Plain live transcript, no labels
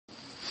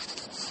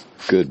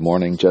Good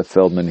morning, Jeff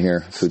Feldman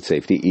here, Food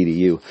Safety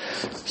EDU.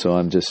 So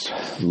I'm just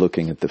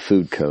looking at the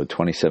Food Code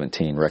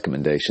 2017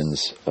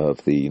 recommendations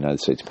of the United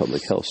States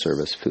Public Health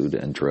Service Food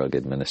and Drug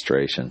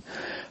Administration.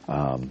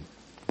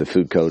 The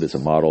Food Code is a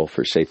model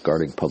for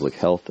safeguarding public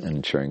health and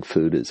ensuring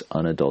food is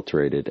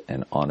unadulterated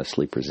and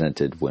honestly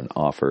presented when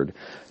offered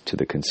to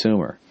the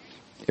consumer.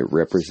 It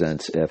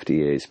represents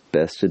FDA's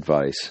best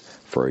advice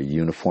for a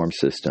uniform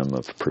system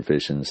of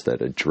provisions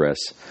that address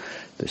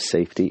the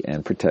safety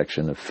and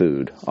protection of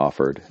food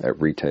offered at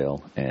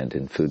retail and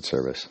in food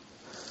service.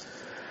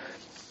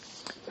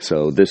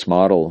 So this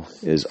model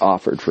is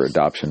offered for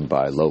adoption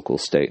by local,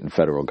 state, and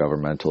federal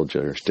governmental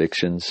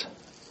jurisdictions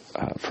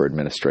for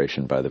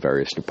administration by the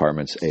various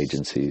departments,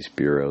 agencies,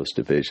 bureaus,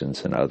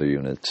 divisions, and other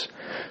units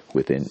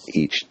within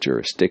each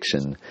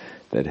jurisdiction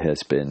that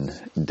has been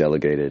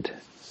delegated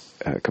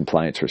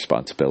compliance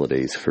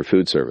responsibilities for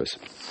food service,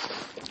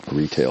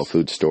 retail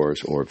food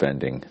stores, or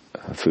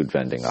food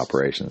vending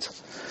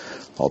operations.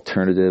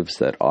 Alternatives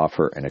that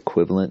offer an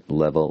equivalent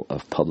level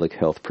of public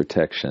health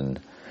protection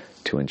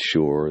to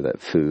ensure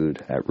that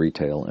food at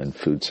retail and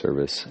food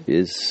service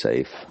is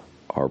safe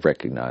are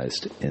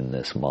recognized in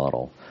this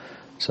model.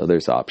 So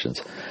there's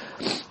options.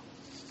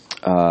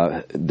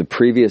 The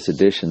previous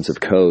editions of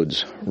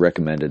codes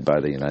recommended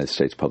by the United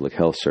States Public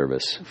Health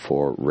Service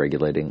for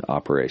regulating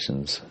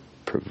operations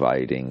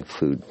providing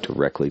food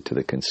directly to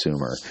the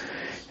consumer.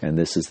 And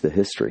this is the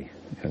history.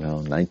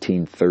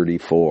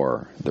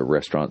 1934, the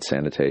Restaurant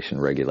Sanitation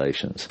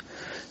Regulations.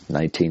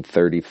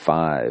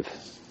 1935,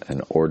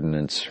 an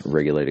ordinance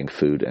regulating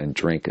food and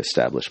drink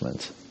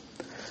establishments.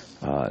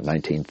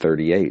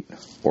 1938,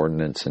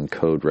 ordinance and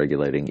code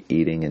regulating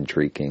eating and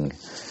drinking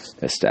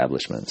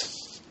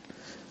establishments.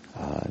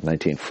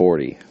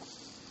 1940,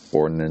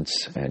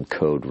 ordinance and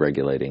code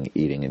regulating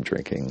eating and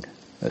drinking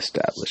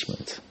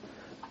establishments.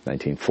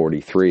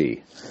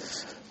 1943,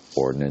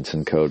 ordinance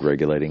and code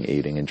regulating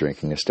eating and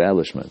drinking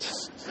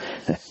establishments.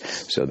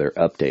 So they're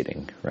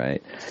updating,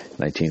 right?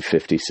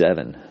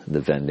 1957, the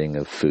vending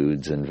of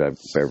foods and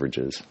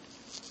beverages,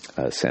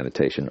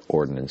 sanitation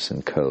ordinance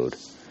and code.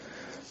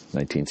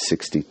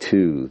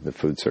 1962, the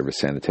Food Service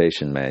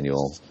Sanitation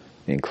Manual,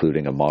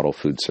 including a model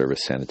food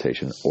service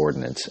sanitation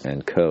ordinance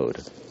and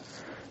code.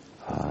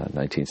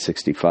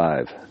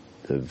 1965,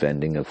 the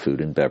vending of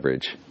food and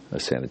beverage, a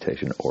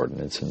sanitation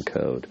ordinance and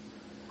code.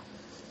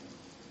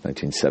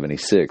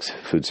 1976,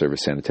 Food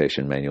Service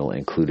Sanitation Manual,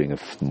 including a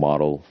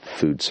model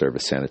food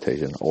service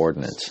sanitation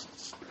ordinance.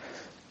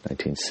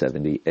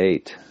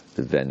 1978,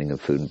 the vending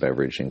of food and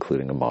beverage,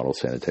 including a model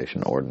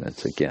sanitation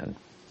ordinance again.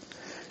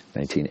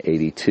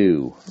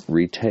 1982,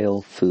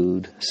 Retail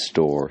Food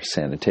Store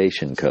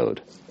Sanitation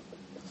Code.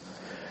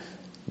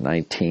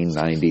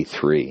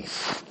 1993.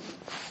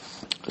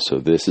 So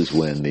this is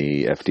when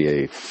the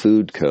FDA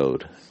Food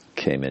Code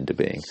came into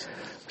being.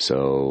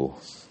 So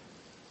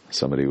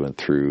somebody went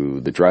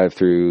through the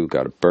drive-thru,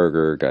 got a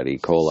burger, got E.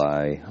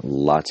 coli.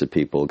 Lots of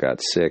people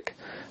got sick.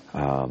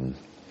 And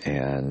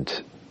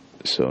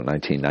so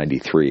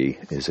 1993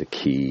 is a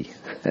key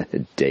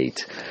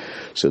date.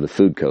 So the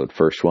Food Code,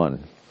 first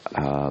one.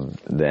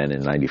 Then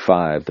in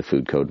 95, the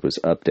Food Code was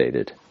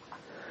updated.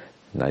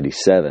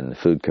 97, the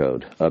Food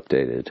Code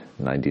updated.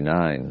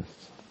 99,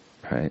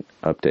 right?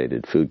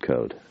 Updated Food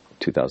Code.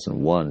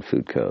 2001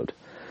 Food Code.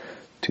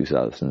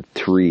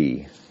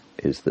 2003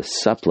 is the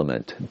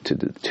supplement to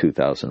the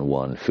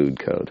 2001 Food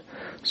Code.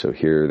 So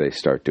here they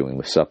start doing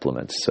the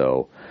supplements.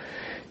 So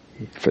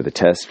for the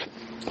test,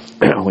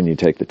 when you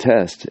take the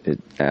test,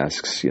 it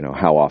asks,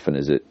 how often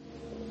is it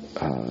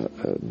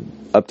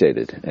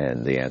updated?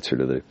 And the answer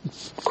to the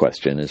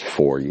question is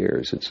 4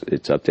 years.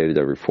 It's updated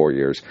every 4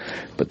 years,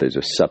 but there's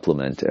a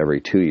supplement every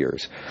 2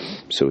 years.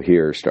 So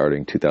here,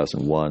 starting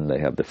 2001, they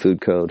have the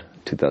Food Code.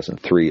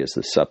 2003 is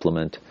the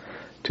supplement.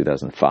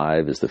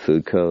 2005 is the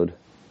Food Code.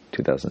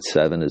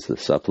 2007 is the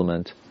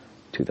supplement.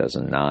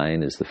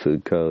 2009 is the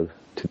Food Code.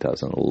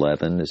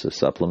 2011 is the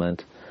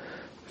supplement.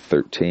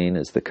 13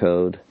 is the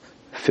code.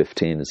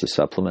 15 is the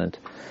supplement.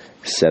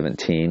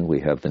 17, we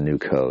have the new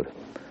code.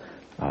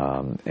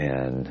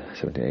 And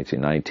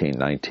 17, 18,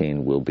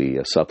 19 will be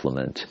a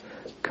supplement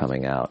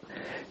coming out.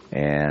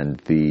 And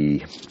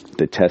the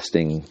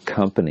testing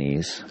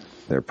companies,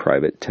 they're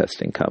private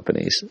testing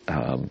companies,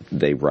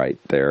 they write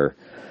their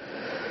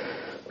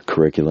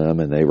curriculum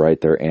and they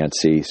write their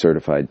ANSI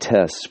certified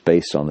tests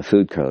based on the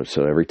Food Code.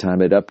 So every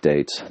time it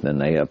updates, then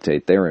they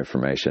update their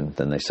information,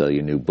 then they sell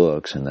you new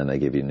books, and then they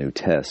give you new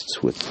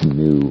tests with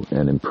new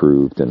and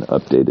improved and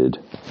updated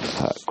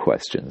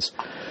questions.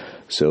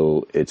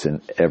 So it's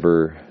an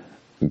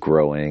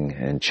ever-growing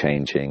and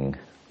changing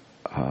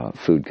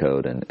Food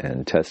Code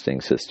and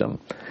testing system.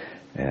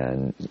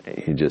 And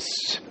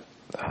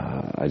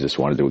I just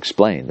wanted to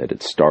explain that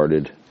it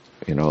started,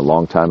 a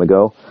long time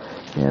ago,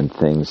 and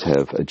things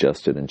have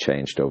adjusted and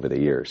changed over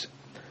the years.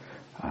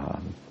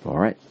 All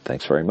right.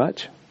 Thanks very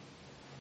much.